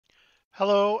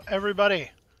Hello,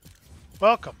 everybody.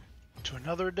 Welcome to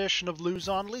another edition of Lose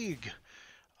on League.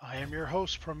 I am your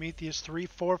host,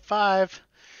 Prometheus345.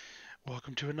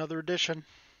 Welcome to another edition.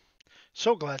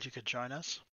 So glad you could join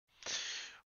us.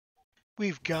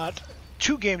 We've got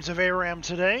 2 games of ARAM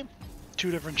today,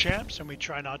 2 different champs, and we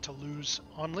try not to lose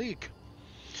on League.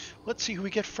 Let's see who we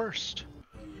get first.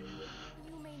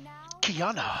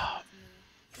 Kiana.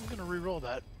 I'm going to re-roll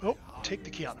that. Oh, take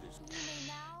the Kiana.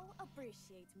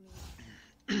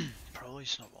 Probably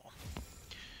Snowball.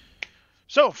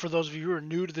 So, for those of you who are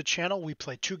new to the channel, we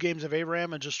play 2 games of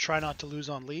ARAM and just try not to lose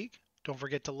on League. Don't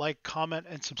forget to like, comment,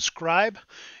 and subscribe.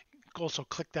 Also,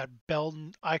 click that bell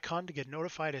icon to get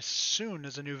notified as soon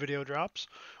as a new video drops.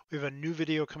 We have a new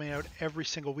video coming out every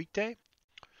single weekday,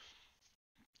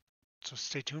 so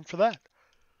stay tuned for that.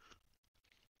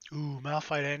 Ooh,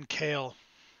 Malphite and Kayle.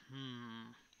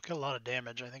 Got a lot of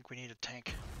damage. I think we need a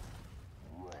tank.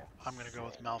 I'm going to go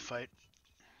with Malphite.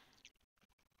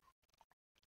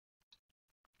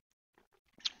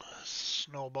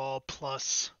 Snowball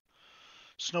plus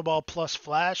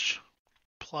flash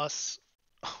plus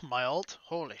my ult.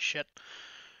 Holy shit.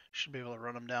 Should be able to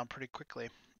run him down pretty quickly.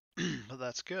 But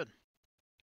that's good.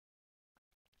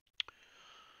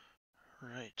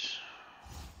 Right.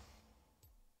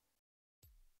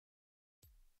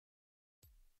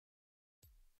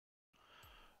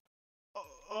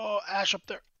 Oh, Ash up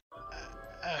there.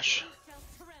 Ash.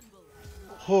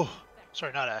 Oh,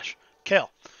 sorry, not Ash. Kayle.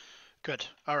 Good.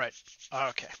 All right.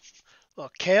 Okay.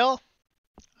 Look, Kayle.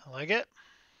 I like it.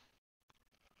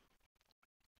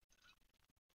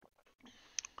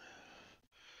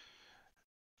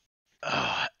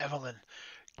 Evelyn.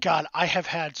 God, I have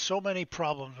had so many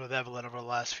problems with Evelyn over the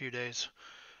last few days.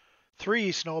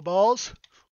 3 snowballs.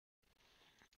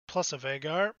 Plus a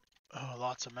Veigar. Oh,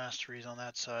 lots of masteries on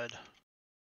that side.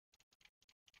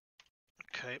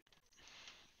 Okay.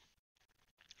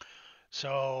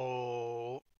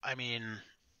 So, I mean,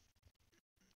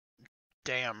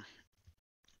 damn.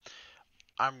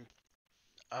 I'm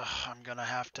gonna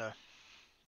have to.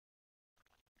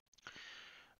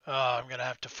 I'm gonna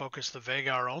have to focus the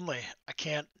Veigar only. I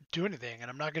can't do anything,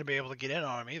 and I'm not gonna be able to get in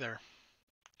on him either.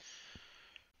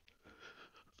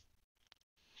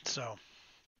 So,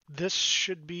 this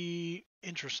should be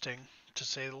interesting, to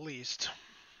say the least.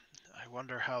 I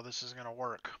wonder how this is gonna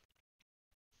work.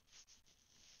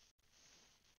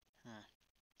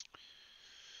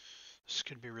 This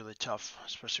could be really tough,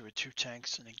 especially with 2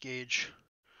 tanks and engage.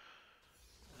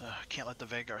 Can't let the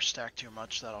Veigar stack too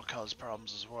much, that'll cause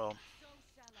problems as well.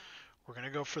 We're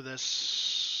gonna go for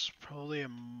this, probably a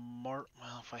more,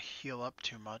 well, if I heal up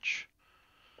too much.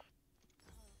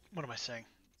 What am I saying?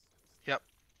 Yep.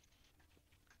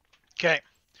 Okay.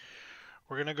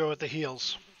 We're gonna go with the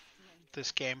heals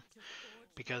this game,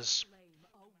 because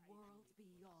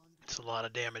it's a lot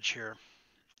of damage here,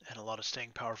 and a lot of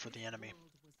staying power for the enemy.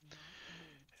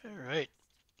 Alright,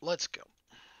 let's go.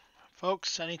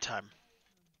 Folks, anytime.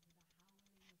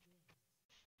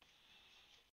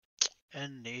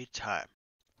 Anytime.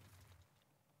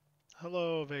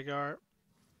 Hello, Veigar.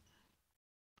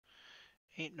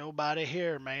 Ain't nobody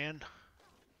here, man.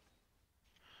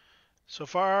 So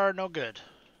far, no good.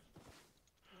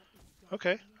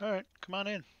 Okay, alright, come on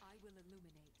in.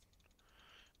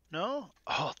 No?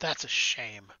 Oh, that's a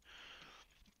shame.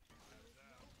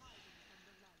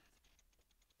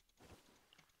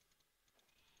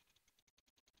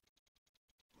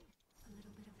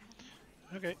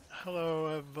 Okay, hello,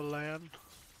 Evelyn.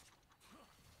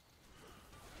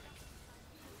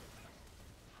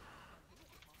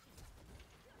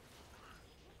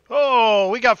 Oh,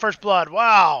 we got first blood.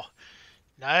 Wow.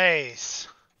 Nice.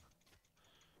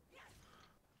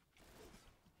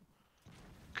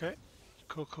 Okay.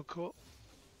 Cool, cool, cool.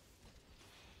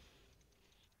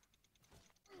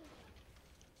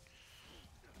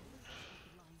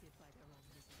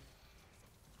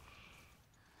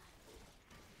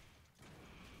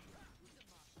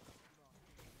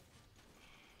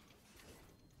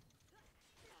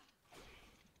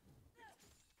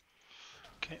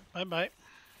 Okay, bye-bye.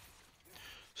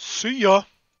 See ya.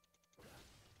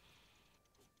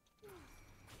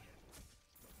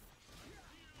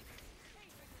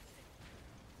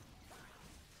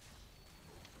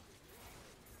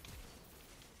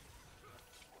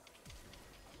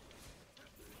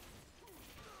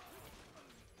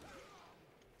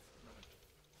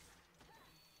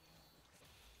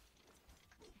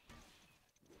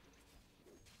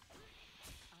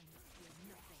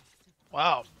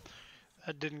 Wow.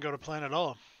 That didn't go to plan at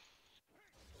all.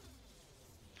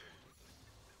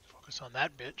 Focus on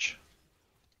that bitch.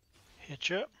 Hit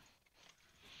ya.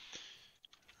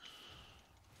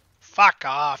 Fuck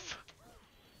off.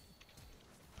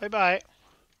 Bye-bye.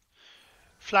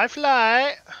 Fly,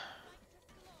 fly.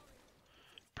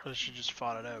 Probably should just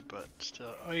fought it out, but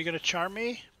still. Oh, you gonna charm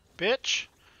me? Bitch?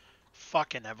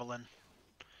 Fucking Evelyn.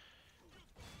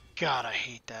 God, I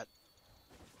hate that.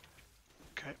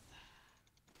 Okay.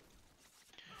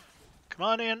 Come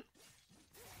on in.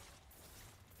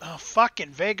 Oh,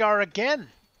 fucking Vagar again.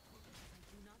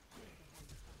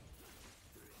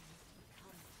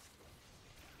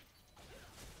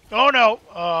 Oh no!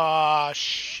 Oh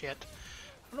shit.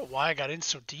 I don't know why I got in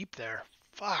so deep there.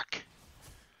 Fuck.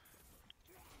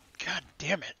 God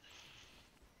damn it.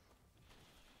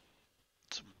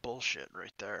 Some bullshit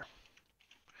right there.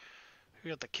 Who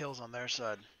got the kills on their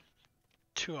side?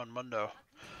 2 on Mundo.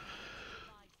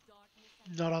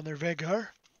 Not on their Vagar.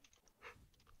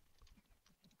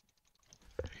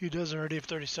 He does already have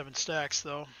 37 stacks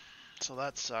though, so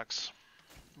that sucks.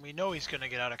 We know he's gonna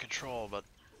get out of control, but...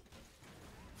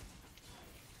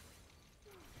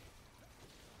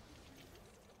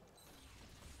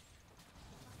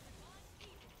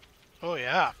 Oh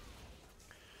yeah.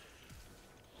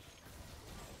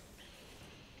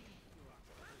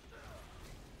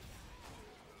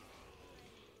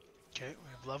 Okay,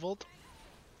 we've leveled.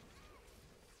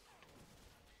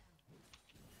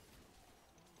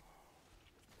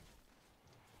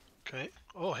 Okay.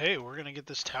 Oh hey, we're gonna get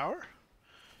this tower?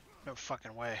 No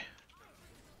fucking way.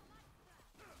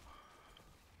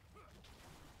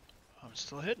 I'm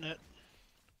still hitting it.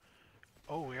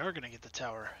 Oh, we are gonna get the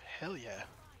tower. Hell yeah.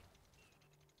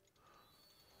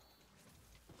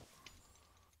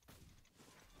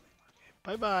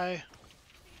 Bye bye.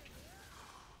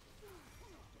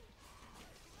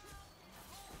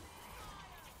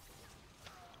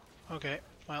 Okay,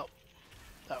 well,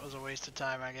 that was a waste of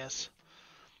time, I guess.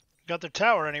 Got their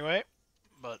tower anyway,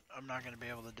 but I'm not gonna be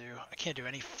able to do... I can't do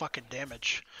any fucking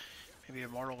damage. Maybe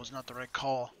Immortal was not the right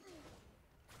call.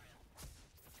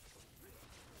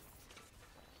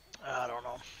 I don't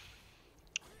know.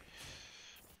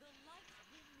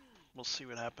 We'll see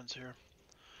what happens here.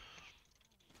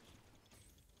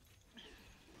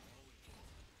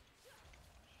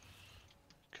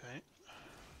 Okay.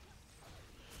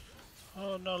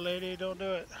 Oh no, lady, don't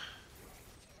do it.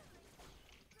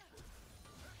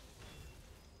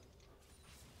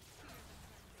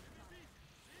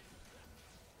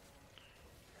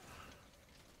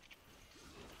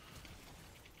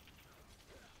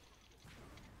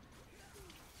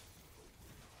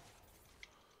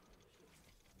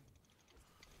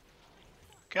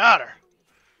 Got her.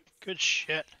 Good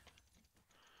shit.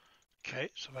 Okay,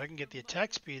 so if I can get the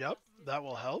attack speed up, that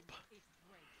will help.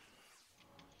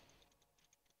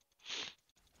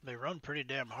 They run pretty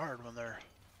damn hard when they're...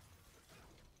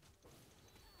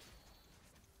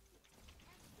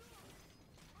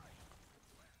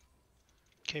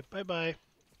 Okay, bye-bye.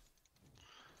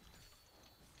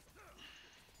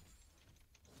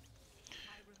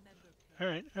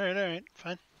 Alright,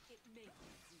 fine.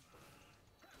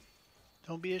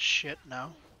 Don't be a shit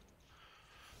now.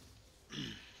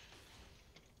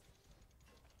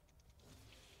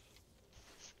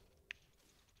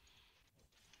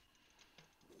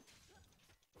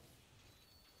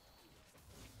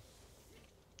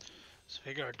 Has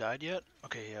Vagar died yet?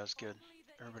 Okay, yeah, it's good.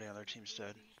 Everybody on their team's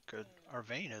dead. Good. Our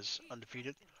Vayne is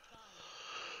undefeated.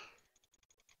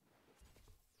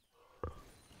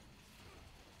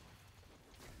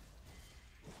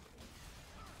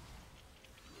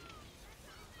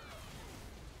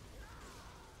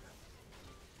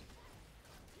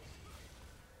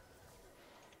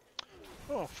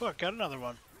 Oh fuck, got another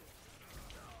one.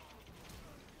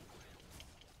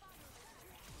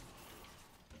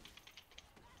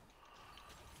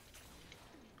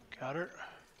 Got her.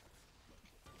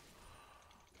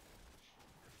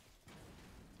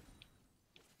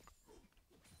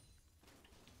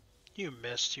 You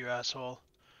missed, you asshole.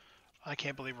 I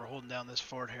can't believe we're holding down this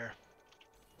fort here.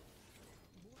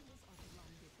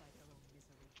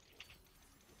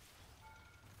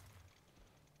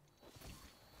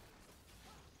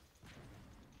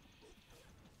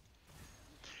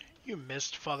 You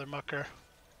missed, Father Mucker.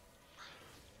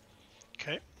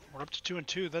 Okay, we're up to 2 and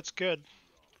 2. That's good.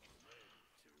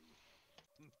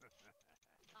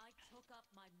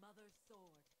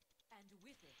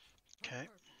 Okay.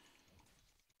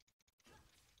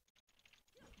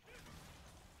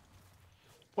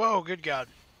 Whoa, good God.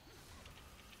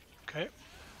 Okay.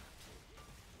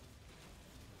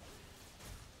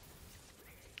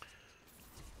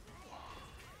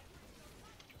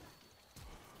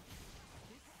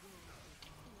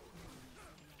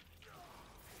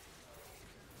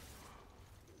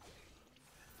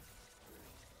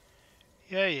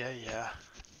 Yeah.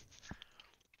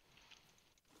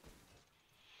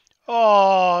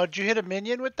 Oh, did you hit a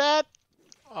minion with that?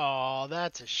 Oh,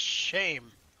 that's a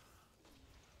shame.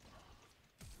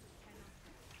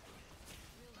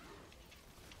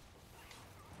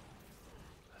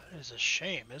 That is a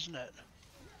shame, isn't it?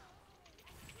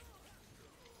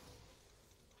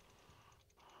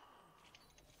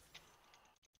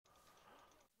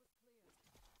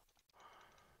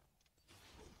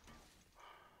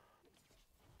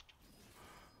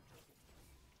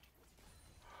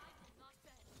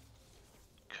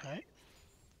 Okay.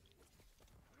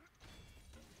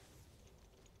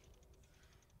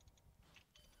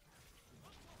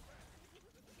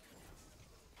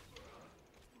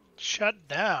 Shut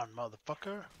down,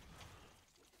 motherfucker.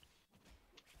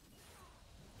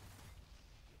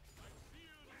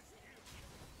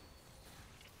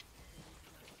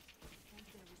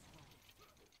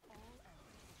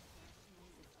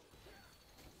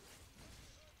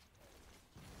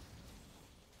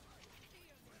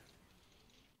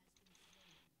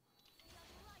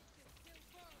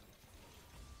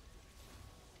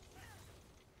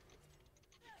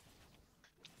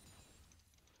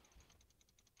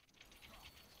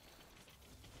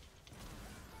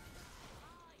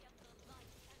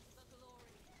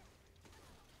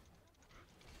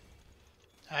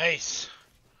 Nice.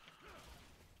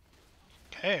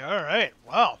 Okay, alright.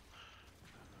 Wow.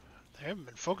 They haven't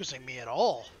been focusing me at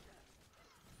all.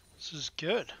 This is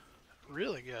good.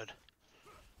 Really good.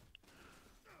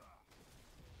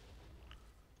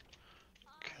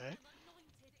 Okay.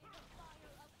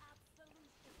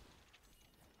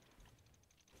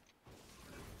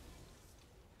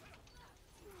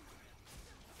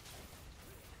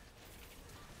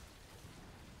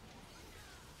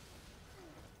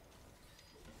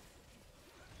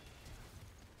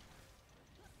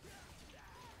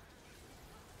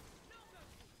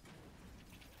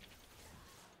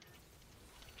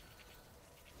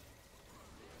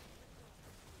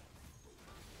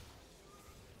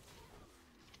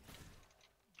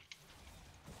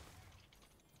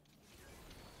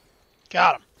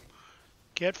 Got him.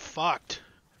 Get fucked.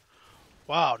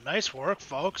 Wow, nice work,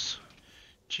 folks.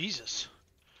 Jesus.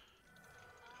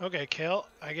 Okay, Kayle,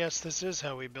 I guess this is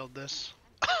how we build this.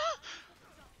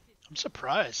 I'm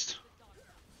surprised.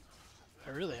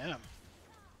 I really am.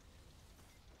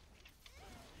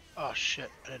 Oh shit,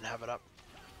 I didn't have it up.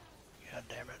 God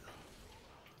damn it.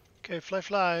 Okay,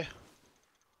 fly.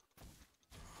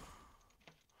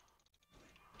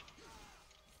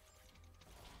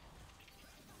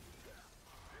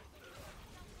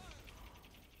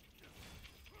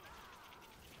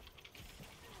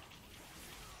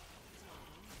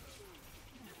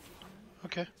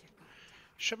 Okay.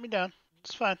 Shut me down.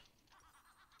 It's fine.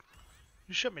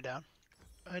 You shut me down.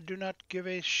 I do not give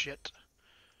a shit.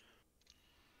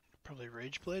 Probably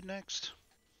Rage Blade next.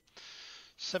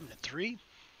 7-3.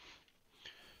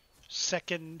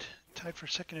 Second, tied for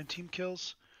second in team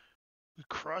kills. We're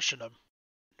crushing them.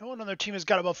 No one on their team has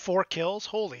got about 4 kills.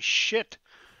 Holy shit.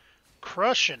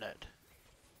 Crushing it.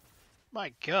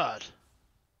 My god.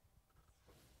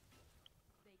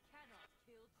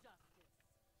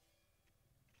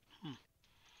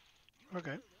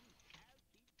 Okay.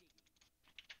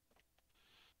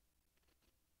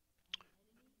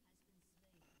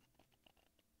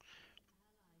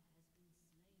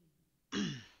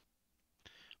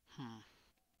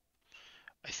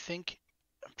 I think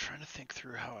I'm trying to think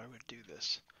through how I would do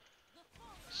this.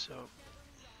 So,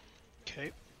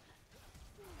 okay.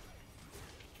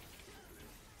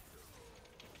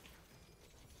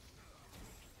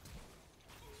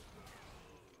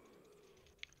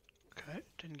 Okay,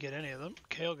 didn't get any of them.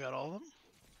 Kayle got all of them.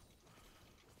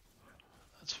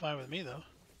 That's fine with me though.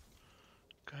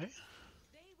 Okay.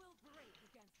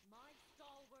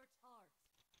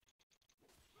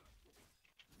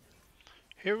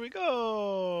 Here we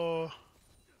go.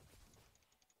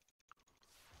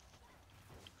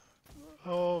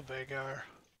 Oh, Vagar.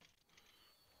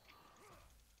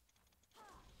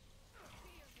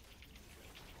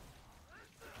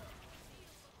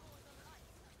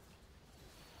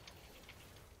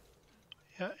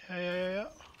 Yeah.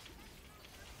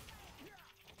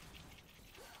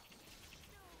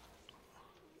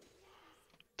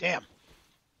 Damn.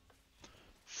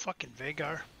 Fucking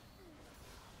Vagar.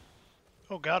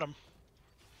 Oh, got him.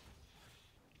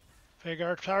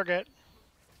 Vagar target.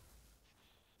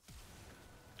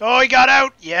 Oh, he got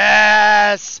out.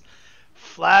 Yes.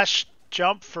 Flash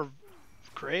jump for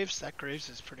Graves. That Graves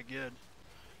is pretty good.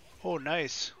 Oh,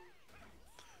 nice.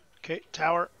 Okay,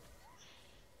 tower.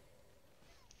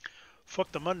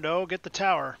 Fuck the Mundo. Get the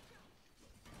tower.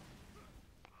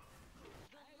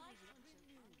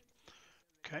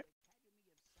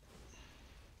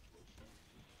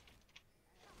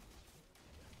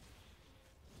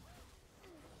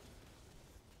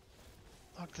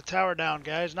 tower down,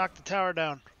 guys. Knock the tower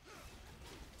down.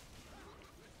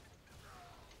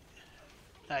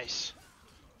 Nice.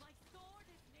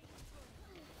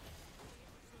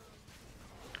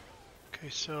 Okay,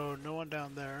 so no one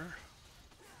down there.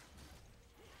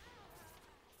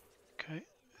 Okay,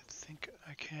 I think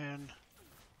I can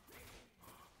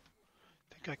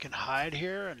hide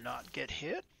here and not get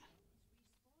hit.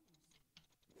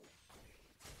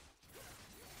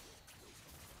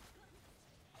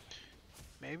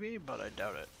 Maybe, but I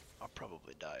doubt it. I'll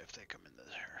probably die if they come in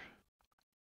this here.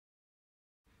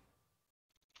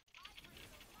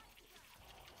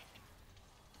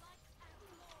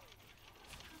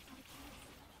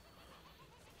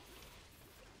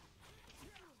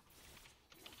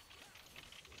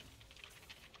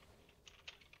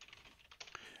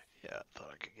 Yeah, I thought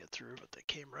I could get through, but they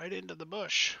came right into the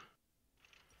bush.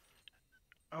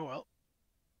 Oh well.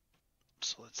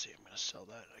 So let's see, I'm going to sell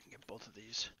that. I can get both of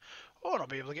these. Oh, and I'll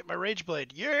be able to get my Rage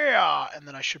Blade. Yeah! And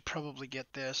then I should probably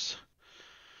get this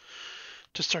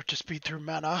to start to speed through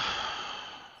mana.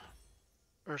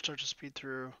 Or start to speed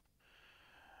through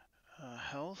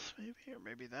health, maybe? Or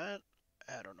maybe that?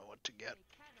 I don't know what to get.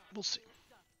 We'll see.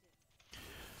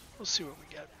 We'll see what we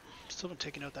get. Still haven't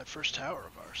taken out that first tower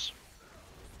of ours.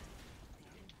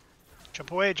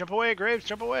 Jump away, Graves,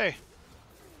 jump away!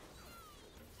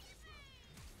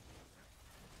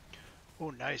 Oh,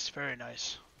 nice, very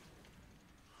nice.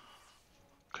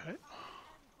 Okay.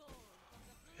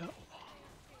 Yep.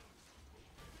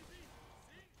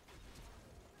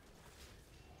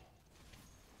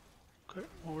 Okay,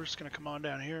 well, we're just gonna come on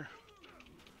down here.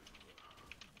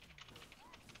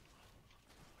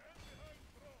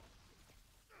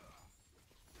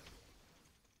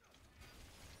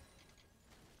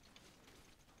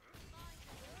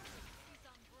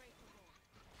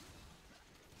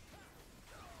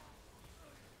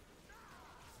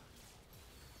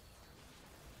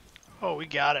 Oh, we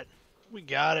got it. We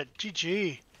got it.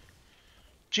 GG.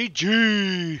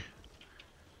 GG.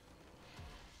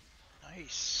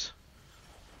 Nice.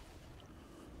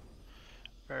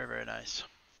 Very, very nice.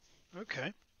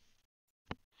 Okay.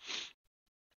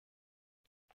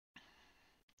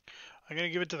 I'm going to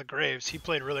give it to the Graves. He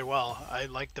played really well. I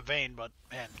liked the Vayne, but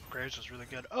man, Graves was really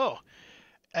good. Oh,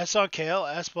 S on Kayle,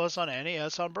 S plus on Annie,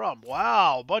 S on Braum.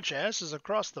 Wow, a bunch of S's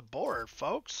across the board,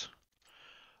 folks.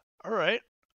 All right.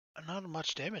 Not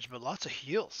much damage, but lots of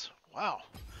heals. Wow.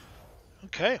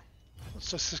 Okay.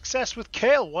 It's a success with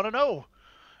Kayle, 1-0.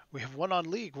 We have one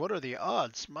on League. What are the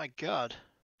odds? My God.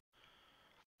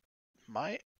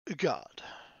 My God.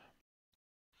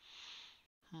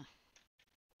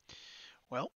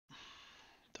 Well,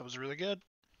 that was really good.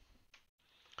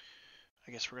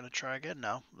 I guess we're going to try again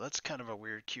now. That's kind of a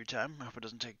weird queue time. I hope it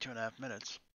doesn't take 2.5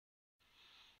 minutes.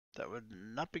 That would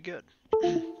not be good.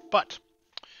 But,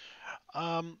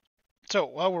 so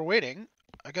while we're waiting,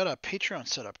 I got a Patreon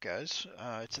set up, guys.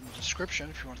 It's in the description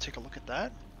if you want to take a look at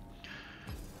that.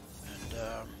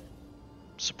 And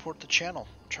support the channel.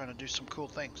 I'm trying to do some cool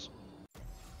things.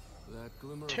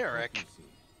 Tarek.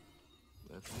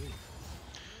 That's me.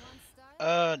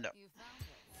 No.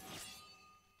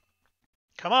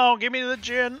 Come on, give me the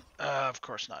Jhin. Of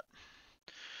course not.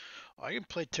 I can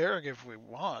play Tarek if we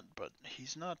want, but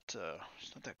he's not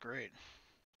that great.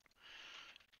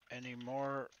 Any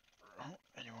more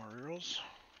rules?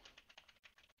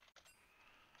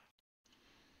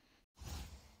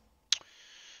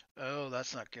 Oh,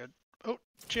 that's not good. Oh,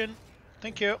 Jhin.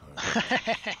 Thank you.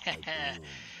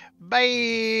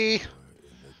 Bye.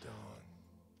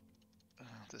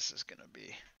 This is gonna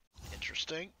be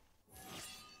interesting.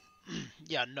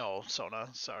 Yeah, no, Sona.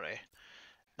 Sorry.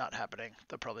 Not happening.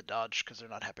 They'll probably dodge because they're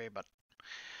not happy, but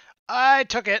I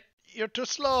took it. You're too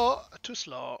slow. Too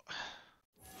slow.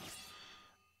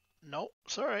 No,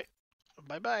 sorry.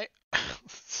 Bye-bye.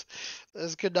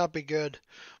 This could not be good.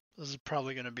 This is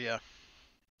probably going to be a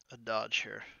dodge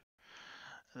here.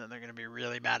 And then they're going to be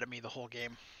really mad at me the whole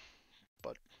game.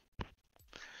 But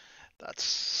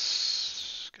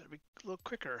that's going to be a little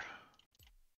quicker.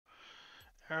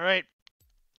 Alright.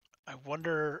 I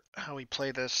wonder how we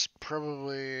play this.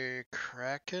 Probably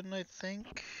Kraken, I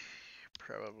think.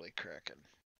 Probably Kraken.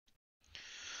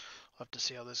 I'll have to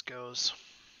see how this goes.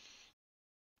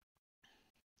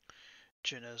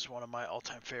 Jhin is one of my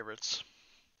all-time favorites.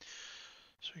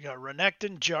 So we got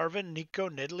Renekton, Jarvan, Nico,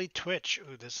 Nidalee, Twitch.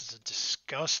 Ooh, this is a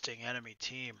disgusting enemy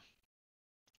team.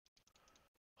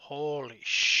 Holy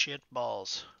shit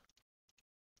balls.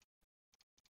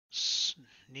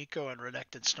 Nico and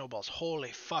Renekton snowballs.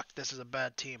 Holy fuck, this is a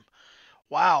bad team.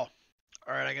 Wow.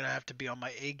 Alright, I'm going to have to be on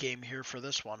my A game here for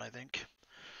this one, I think.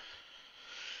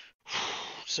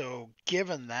 So,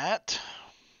 given that,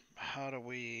 how do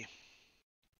we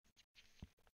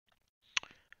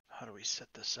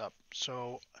set this up?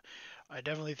 So I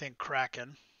definitely think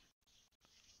Kraken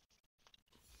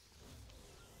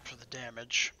for the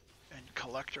damage, and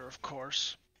Collector, of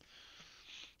course.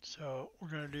 So we're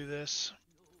gonna do this.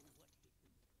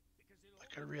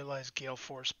 Like I realize Gale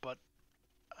Force, but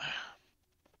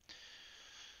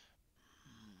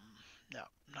no,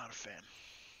 not a fan.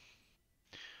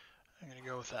 I'm gonna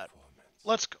go with that.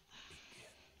 Let's go.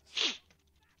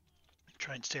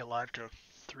 Try and stay alive to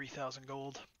 3,000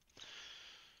 gold.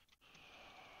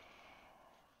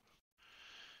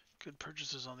 Good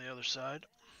purchases on the other side.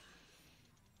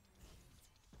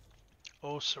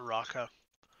 Oh, Soraka.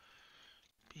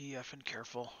 Be effing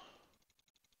careful.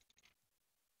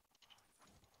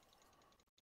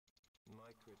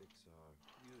 My critics are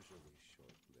usually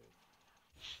short-lived.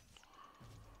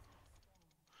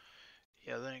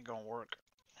 Yeah, that ain't gonna work.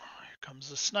 Here comes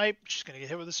the snipe. She's gonna get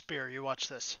hit with a spear. You watch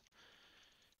this.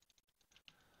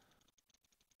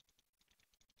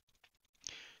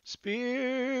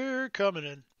 Spear coming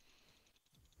in.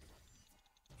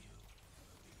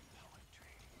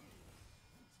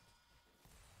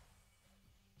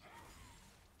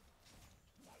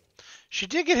 She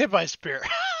did get hit by a spear.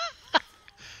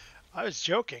 I was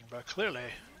joking, but clearly.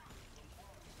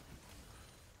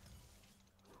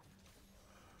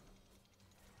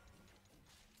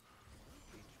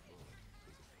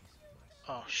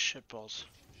 Oh, shitballs.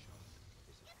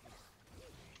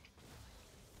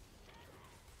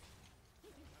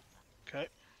 Okay.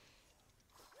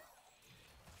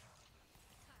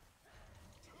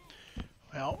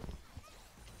 Well.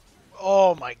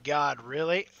 Oh my god,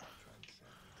 really?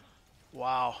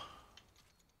 Wow.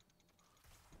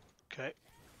 Okay.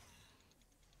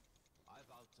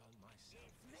 I've outdone myself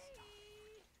this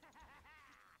time.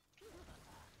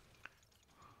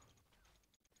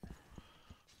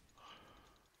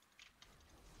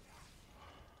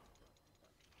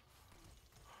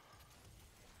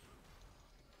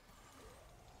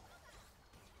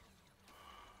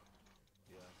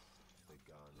 Yes, the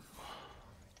gun is ironic.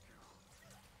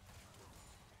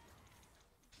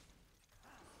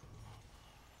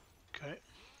 Okay.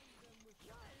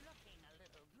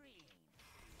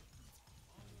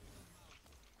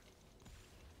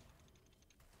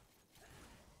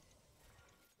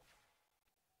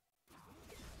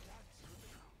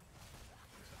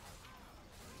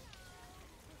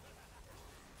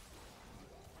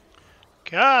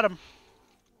 Got him.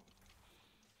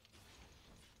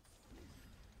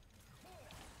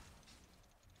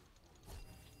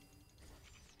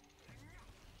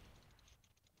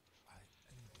 I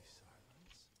envy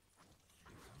silence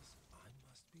because I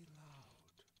must be loud.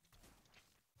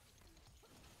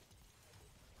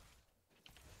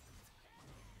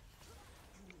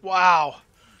 Wow.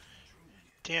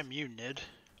 Damn you, Nid.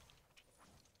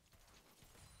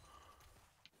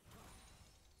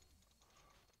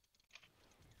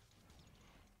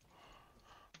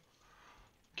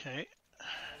 Okay.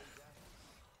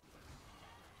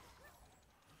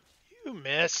 You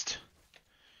missed.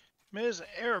 Missed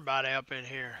everybody up in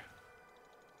here.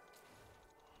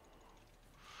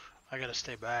 I gotta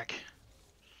stay back.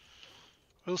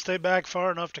 We'll stay back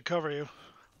far enough to cover you.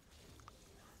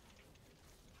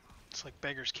 It's like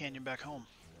Beggar's Canyon back home.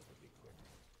 Never be quick.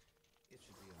 It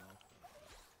should be an outcome.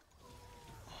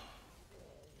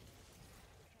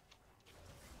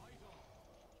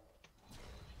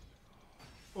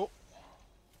 Oh.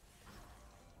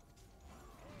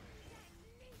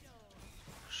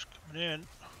 She's coming in.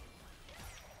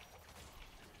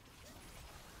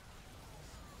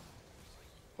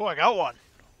 Oh, I got one.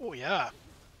 Oh, yeah.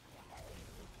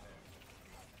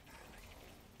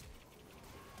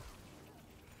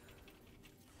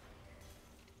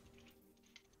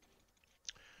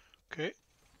 Okay.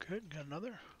 Good. Got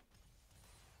another.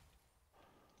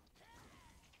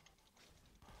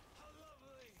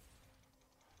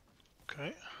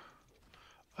 Okay.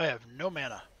 I have no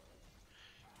mana.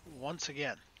 Once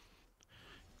again.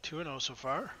 2-0 so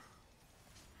far.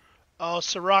 Oh,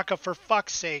 Soraka, for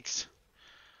fuck's sakes.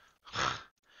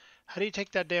 How do you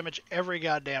take that damage every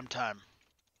goddamn time?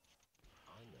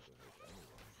 I never hurt anyone.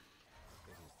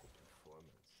 It is the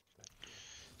performance that kills.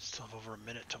 Still have over a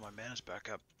minute till my mana's back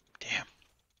up. Damn.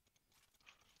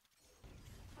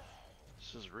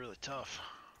 This is really tough.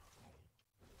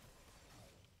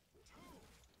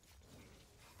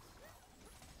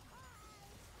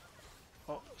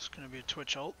 Oh, it's going to be a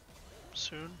Twitch ult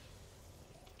soon.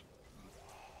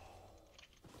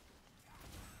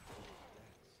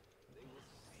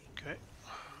 Okay.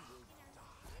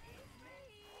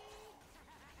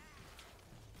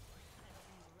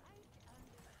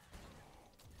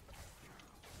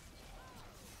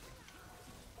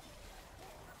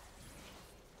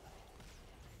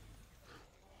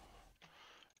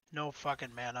 No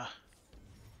fucking mana.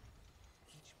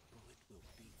 Each bullet will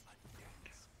be a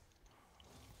dance.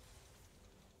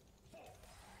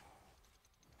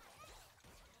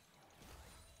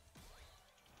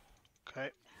 Okay.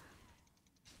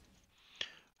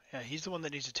 Yeah, he's the one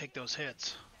that needs to take those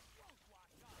hits.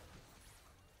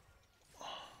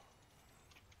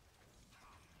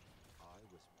 I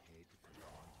was paid to put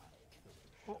on a killer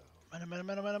Oh,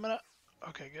 show. mana.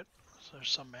 Okay, good. So there's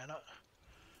some mana.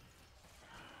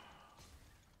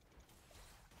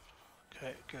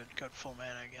 Okay, good. Got full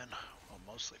mana again. Well,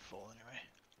 mostly full anyway.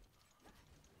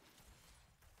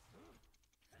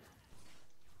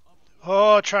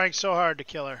 Oh, trying so hard to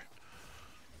kill her.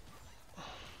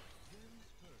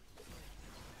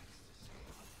 Ecstasy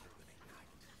of opening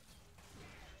night.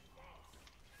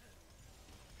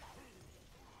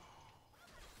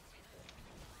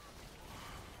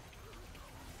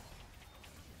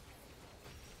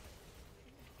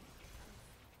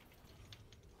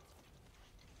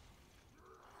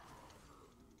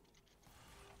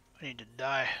 I need to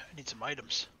die. I need some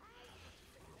items.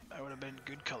 Feel I would have been a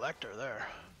good collector there.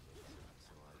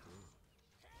 so I do.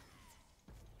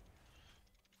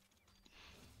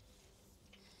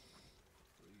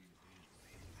 Breathe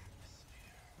in the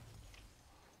atmosphere.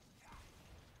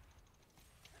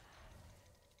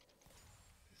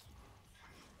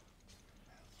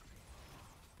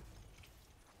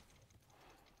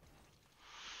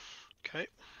 Okay,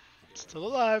 still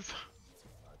alive.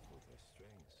 I pull their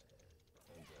strings,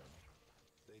 and then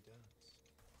they dance.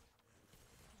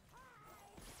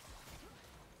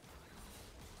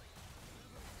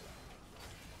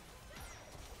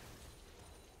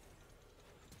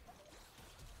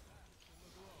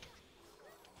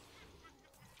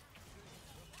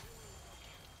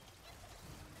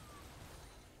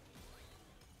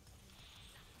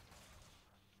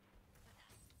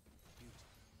 Beauty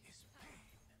is pain.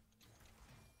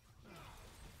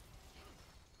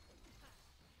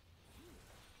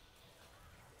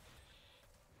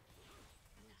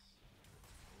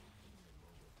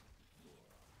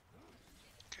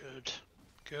 Good.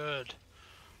 Good.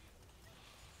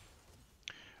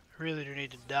 I really do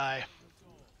need to die.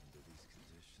 Under these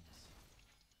conditions,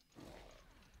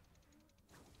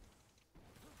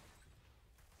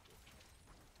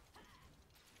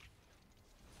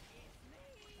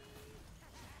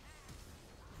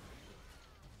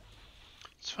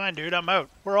 It's fine, dude. I'm out.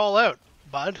 We're all out,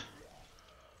 bud.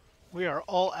 We are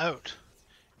all out.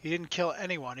 You didn't kill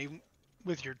anyone, even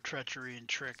with your treachery and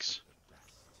tricks. the rest.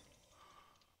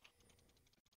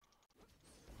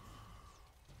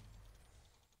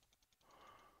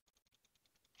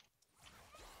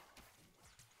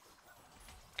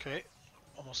 Okay.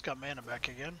 Almost got mana back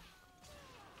again.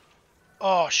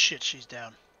 Oh, shit. She's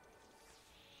down.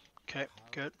 Okay, How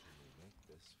good. can we make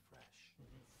this fresh?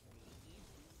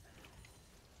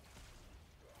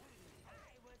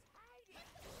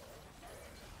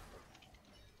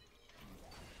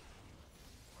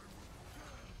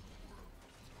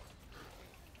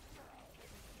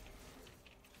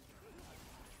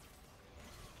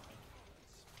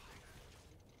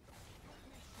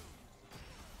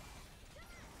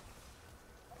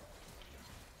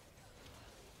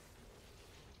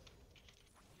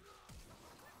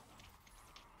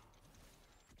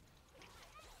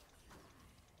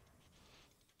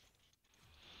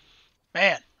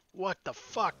 Man, what the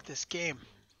fuck, this game.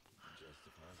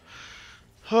 Justifies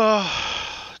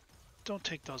anything. Don't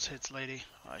take those hits, lady.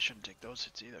 I shouldn't take those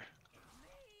hits either.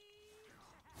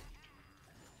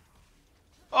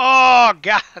 Oh,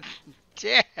 god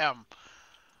damn.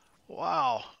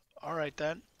 Wow. Alright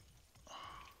then.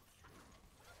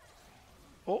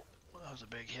 Oh, that was a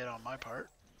big hit on my part.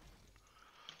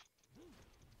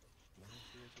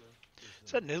 Theater is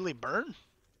Is that enough. Nidley Burn?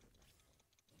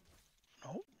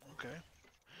 Oh, okay.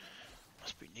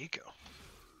 Must be Nico.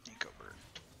 Nico Burn.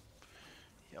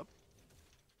 Yep.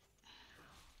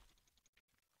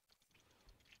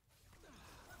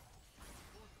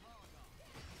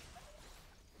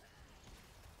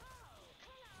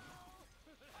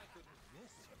 I couldn't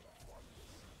miss her performance.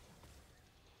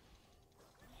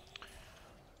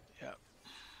 Yep.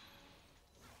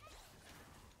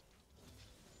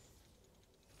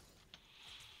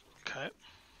 Okay.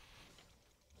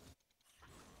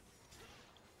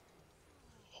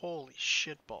 Holy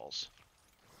shit balls.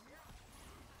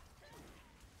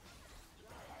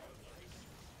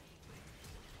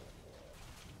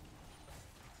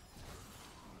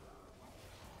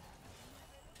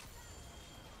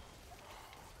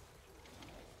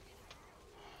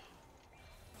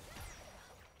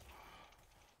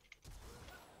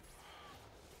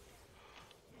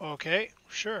 Okay,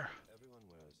 sure. Everyone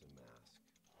wears a mask.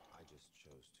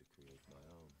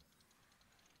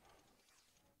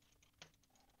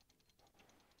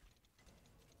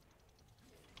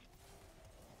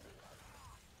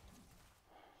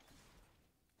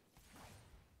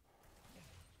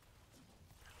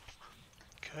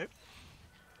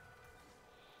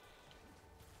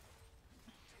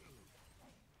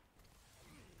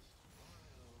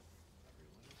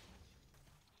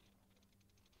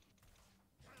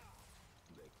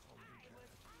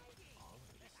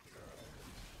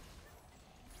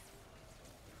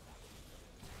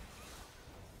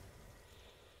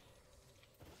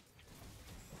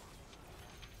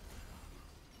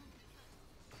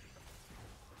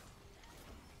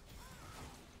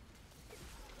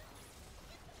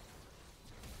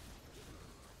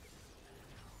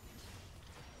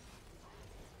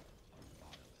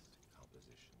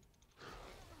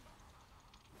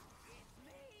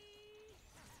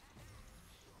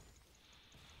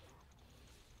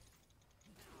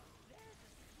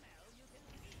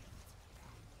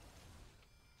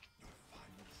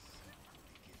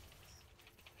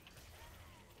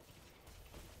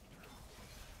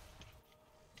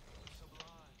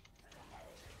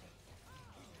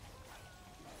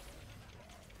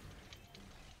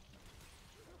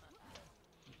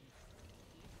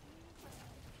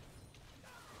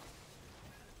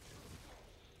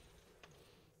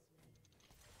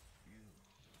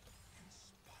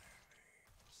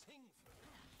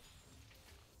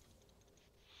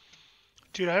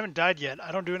 Dude, I haven't died yet.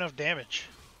 I don't do enough damage.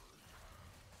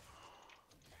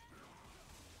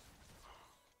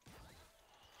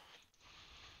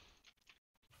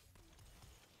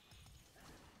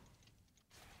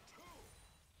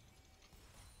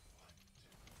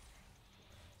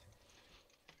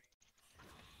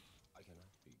 I cannot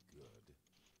be good.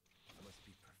 I must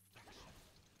be perfection.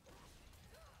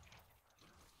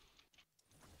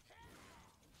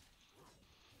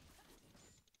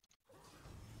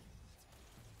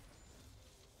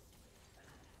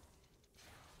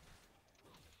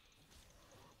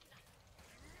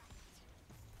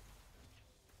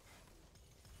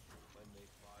 When they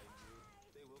find you,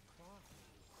 they will cry.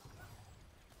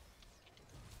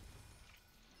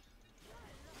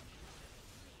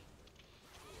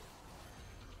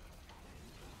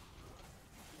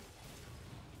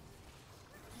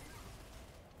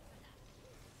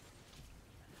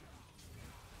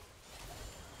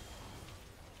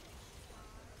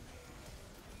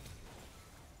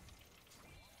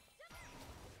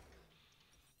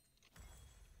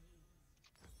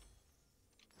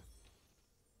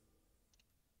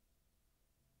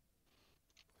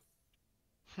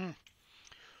 Hmm.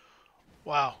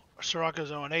 Wow.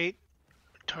 Soraka's 0-8.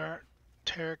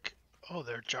 Tarek. Oh,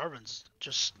 their Jarvan's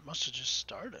just must have just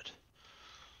started.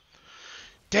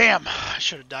 Damn! I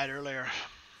should have died earlier.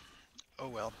 Oh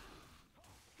well.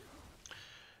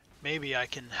 Maybe I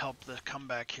can help the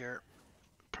comeback here.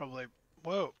 Probably.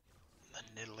 Whoa. The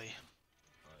Nidalee.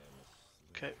 I am a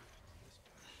slave Okay. to this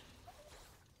path.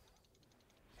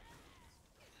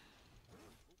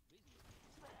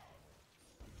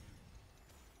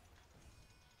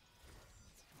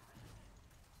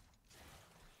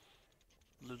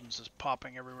 Ludens is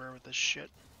popping everywhere with this shit.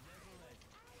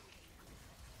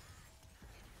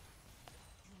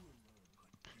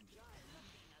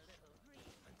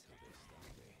 Until they stop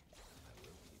me, I will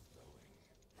keep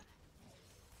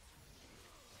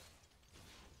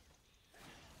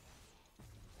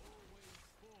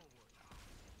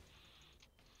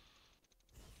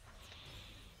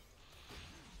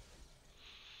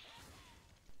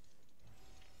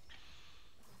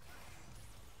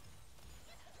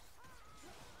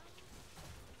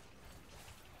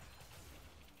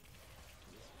going.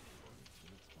 This performance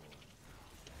needs more.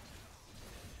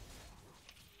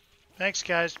 Thanks,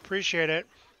 guys. Appreciate it.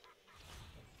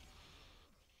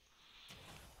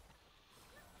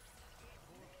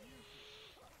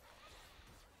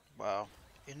 Wow.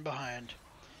 In behind.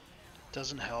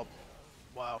 Doesn't help.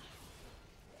 Wow.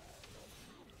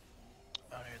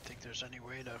 I don't even think there's any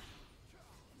way to...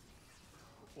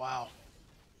 Wow.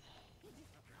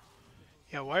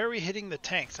 Yeah, why are we hitting the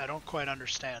tanks? I don't quite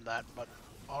understand that, but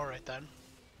alright then.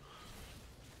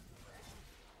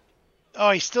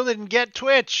 Oh, he still didn't get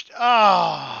twitched.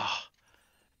 Ah, oh,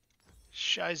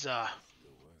 Shiza. The work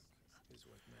is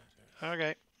what matters.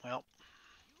 Okay, well,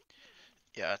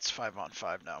 yeah, it's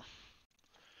 5-on-5 now.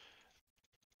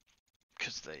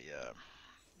 Because they,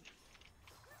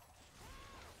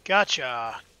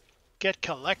 Gotcha. Get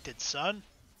collected, son.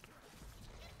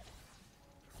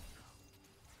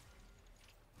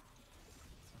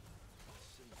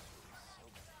 Simply so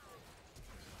full.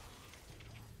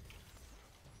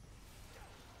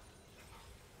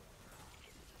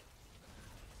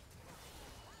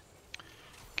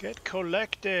 Get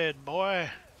collected, boy.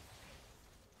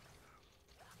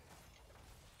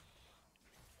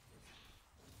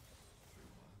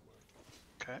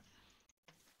 Okay. A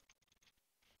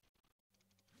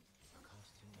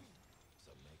costume,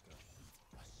 some makeup,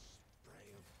 a spray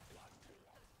of blood.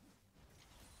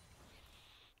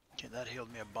 Okay, that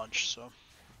healed me a bunch, so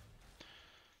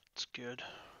it's good.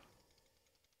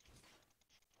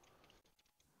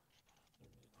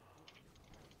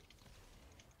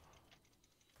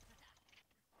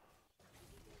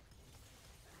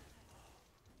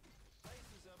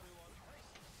 Faces, everyone,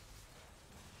 faces!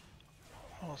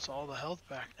 Oh, it's all the health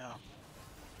back now.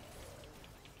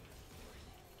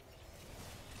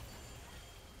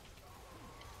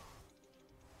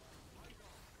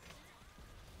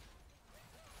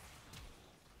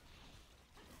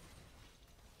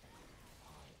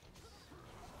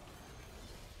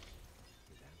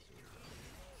 The dancer is over.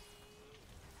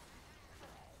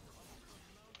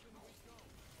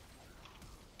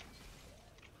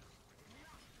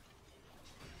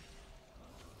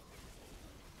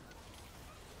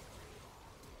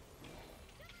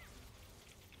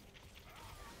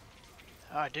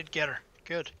 Oh, I did get her.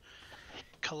 Good.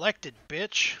 Collected,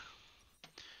 bitch.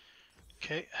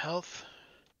 Okay, health.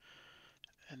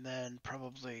 And then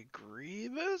probably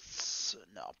Grievous?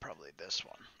 No, probably this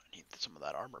one. I need some of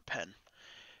that armor pen.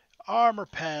 Armor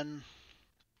pen.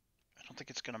 I don't think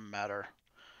it's going to matter.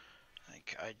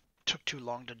 think I took too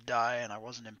long to die and I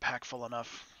wasn't impactful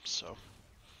enough, so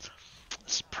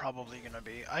it's probably going to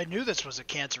be... I knew this was a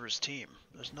cancerous team.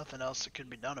 There's nothing else that could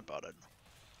be done about it.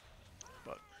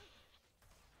 But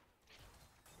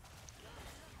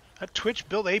that Twitch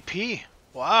built AP.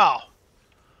 Wow.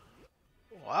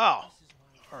 Wow.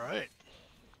 Alright.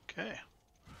 Okay.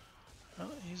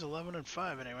 Well, he's 11 and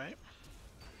 5 anyway.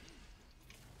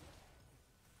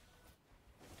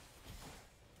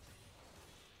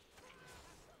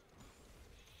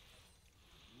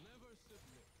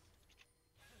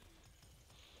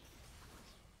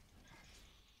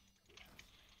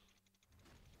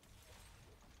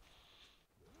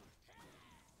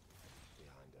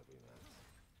 Behind every mask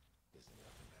is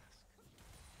another mask.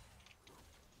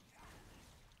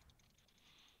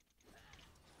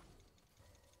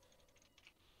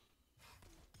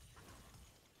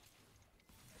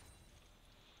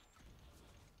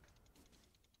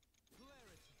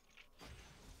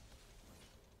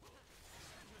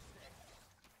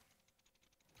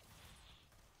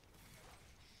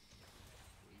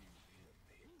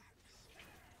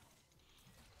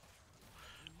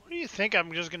 What do you think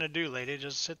I'm just gonna do, lady?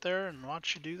 Just sit there and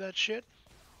watch you do that shit?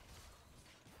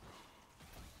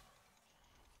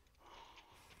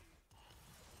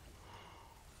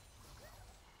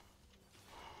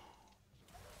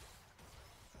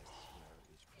 I swear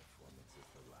each performance is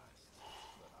the last,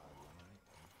 but I lie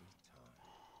every time.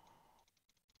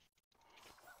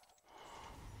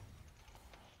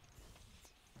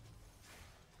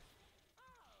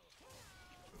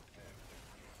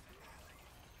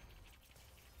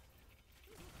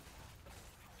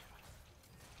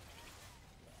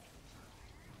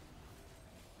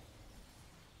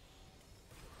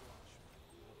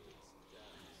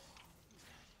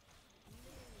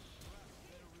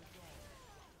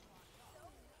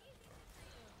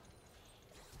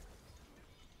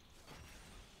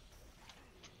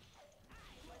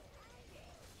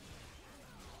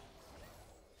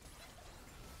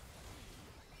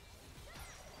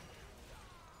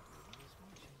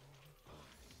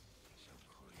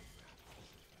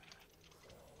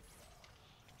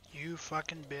 You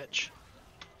fucking bitch.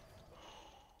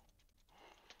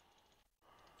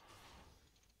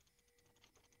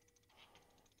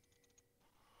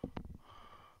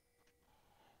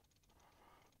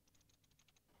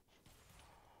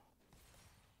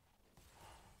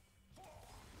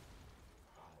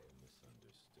 I am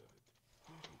misunderstood.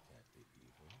 Beauty can't be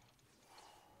evil.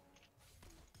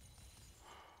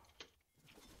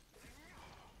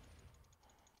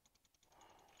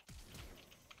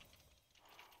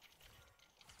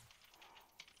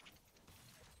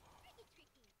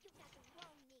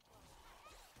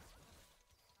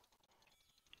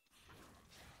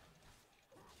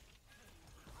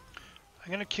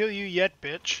 I'm gonna kill you yet,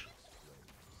 bitch.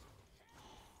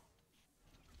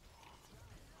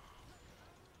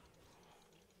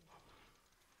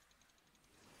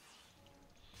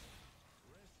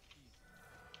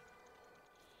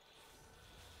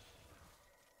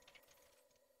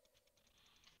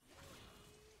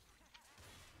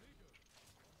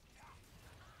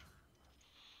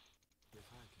 If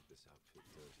I get this outfit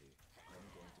dirty, I'm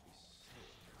going to be so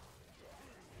annoyed.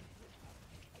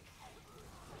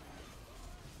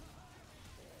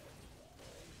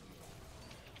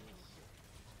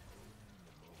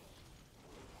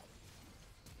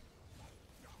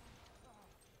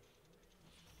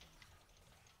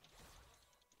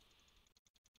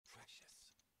 Precious.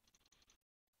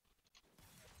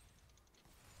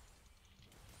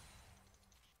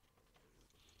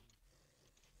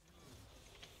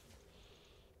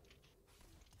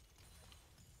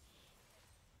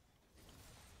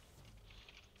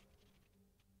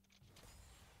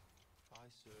 I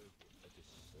serve a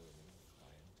discerning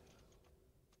clientele.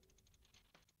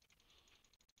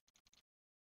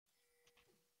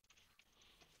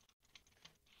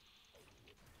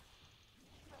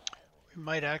 We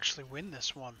might actually win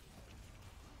this one.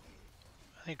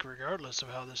 I think regardless of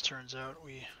how this turns out,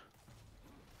 we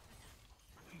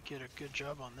get a good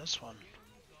job on this one.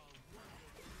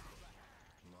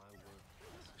 My work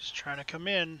He's trying to come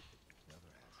in. never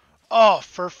has enough. Oh,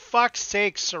 for fuck's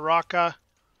sake, Soraka.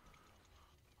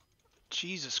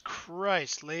 Jesus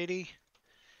Christ, lady.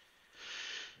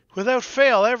 Without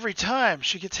fail, every time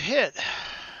she gets hit.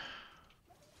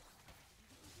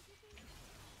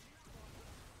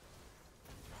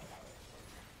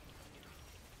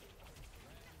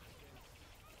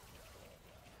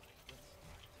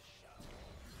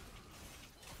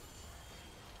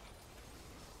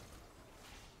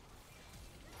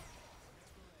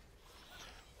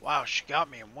 Wow, she got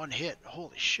me in one hit.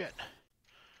 Holy shit.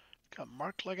 Got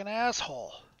marked like an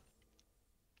asshole.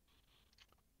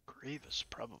 Grievous,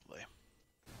 probably.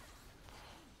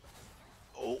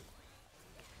 Oh.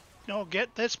 No,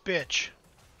 get this bitch.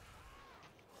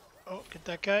 Oh, get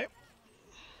that guy.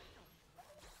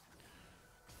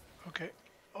 Okay.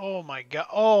 Oh my god.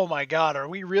 Oh my god. Are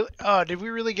we really? Oh, did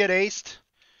we really get aced?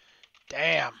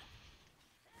 Damn.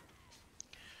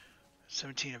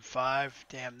 17 and 5.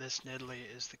 Damn, this Nidalee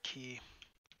is the key.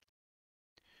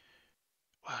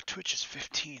 Wow, Twitch is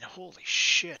 15. Holy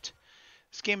shit.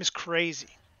 This game is crazy.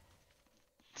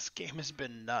 This game has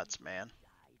been nuts, man.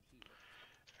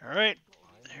 Alright,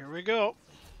 here we go.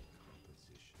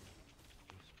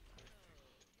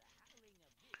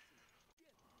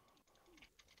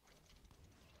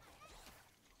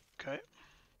 Okay.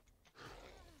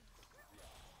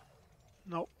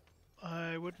 Nope,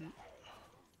 I wouldn't.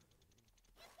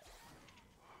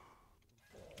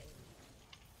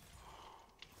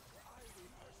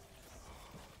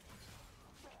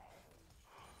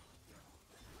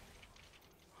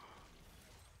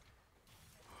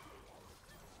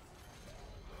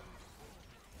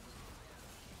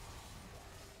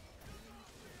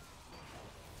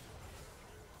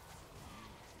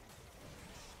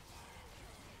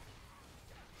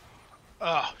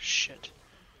 Oh, shit.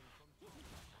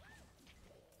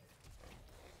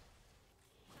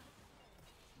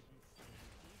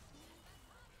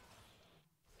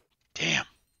 Damn.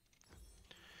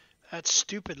 That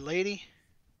stupid lady.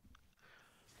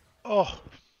 Oh.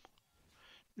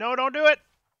 No, don't do it.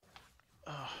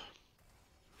 Oh.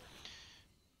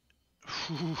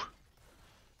 Whew.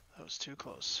 That was too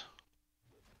close.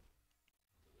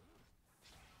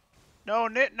 No,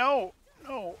 Nit, no.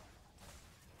 No.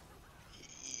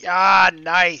 Yeah,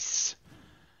 nice.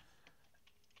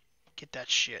 Get that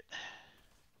shit.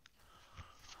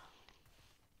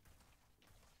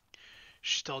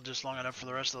 She's still just long enough for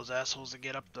the rest of those assholes to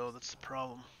get up, though. That's the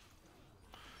problem.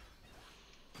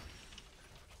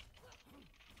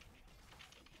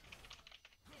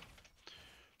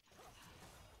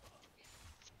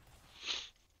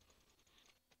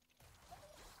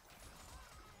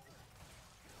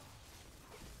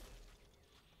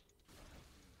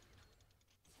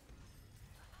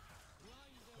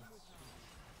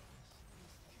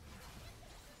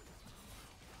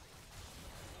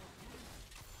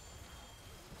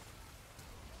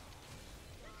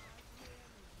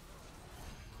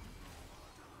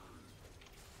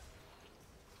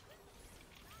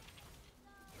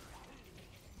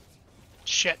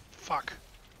 Shit. Fuck.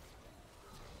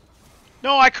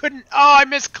 No, I couldn't. Oh, I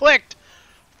misclicked.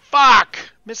 Fuck.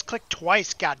 Misclicked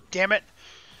twice, god damn it.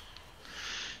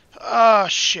 Oh,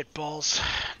 shit balls.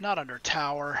 Not under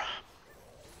tower.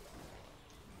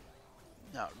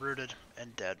 No, rooted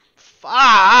and dead.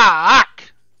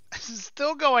 Fuck! This is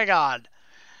still going on.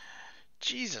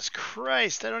 Jesus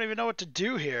Christ, I don't even know what to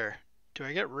do here. Do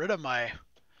I get rid of my...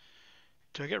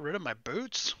 Do I get rid of my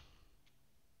boots?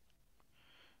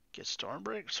 Get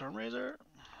Stormrazor?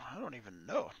 I don't even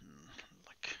know.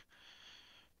 Like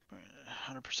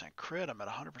 100% crit. I'm at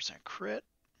 100% crit.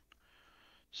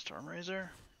 Stormrazor.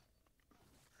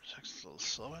 Little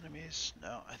slow enemies.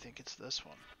 No, I think it's this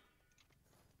one.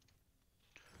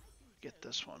 Get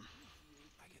this one.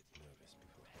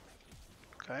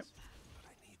 Okay.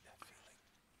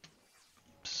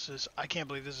 This is. I can't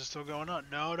believe this is still going on.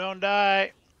 No, don't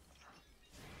die.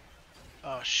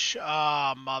 Oh,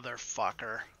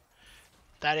 motherfucker.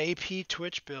 That AP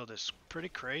Twitch build is pretty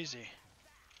crazy.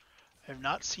 I've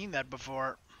not seen that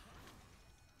before.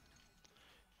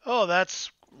 Oh,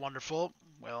 that's wonderful.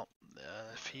 Well,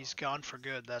 if he's gone for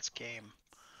good, that's game.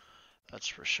 That's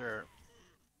for sure.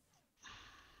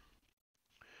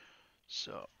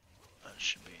 So, that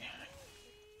should be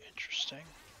interesting.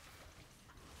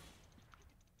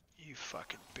 You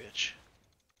fucking bitch.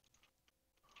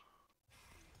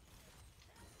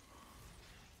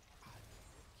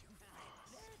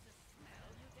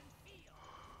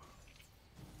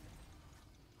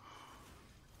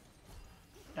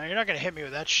 Now you're not gonna hit me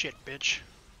with that shit, bitch.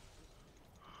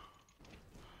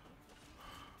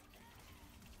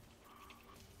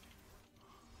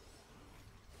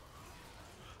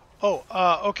 Oh,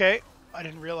 okay. I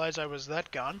didn't realize I was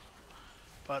that gone.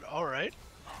 But alright.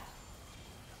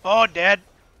 Oh, dead.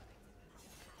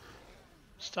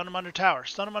 Stun him under tower.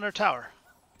 Stun him under tower.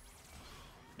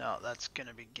 No, that's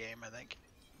gonna be game, I think.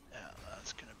 Yeah,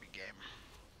 that's gonna be game.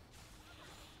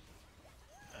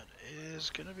 That is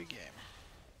gonna be game.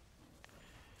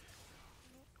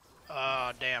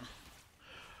 Damn.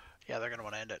 Yeah, they're gonna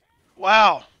want to end it.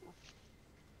 Wow!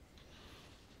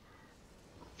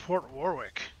 Port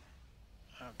Warwick.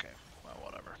 Okay, well,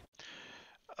 whatever.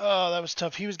 Oh, that was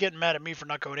tough. He was getting mad at me for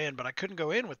not going in, but I couldn't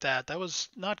go in with that. That was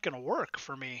not gonna work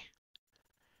for me.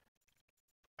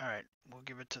 Alright, we'll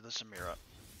give it to the Samira.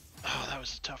 Oh, that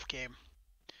was a tough game.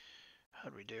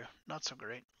 How'd we do? Not so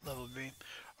great. Level B.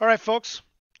 Alright, folks.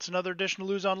 It's another edition of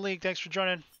Lose on League. Thanks for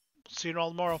joining. See you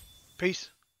all tomorrow. Peace.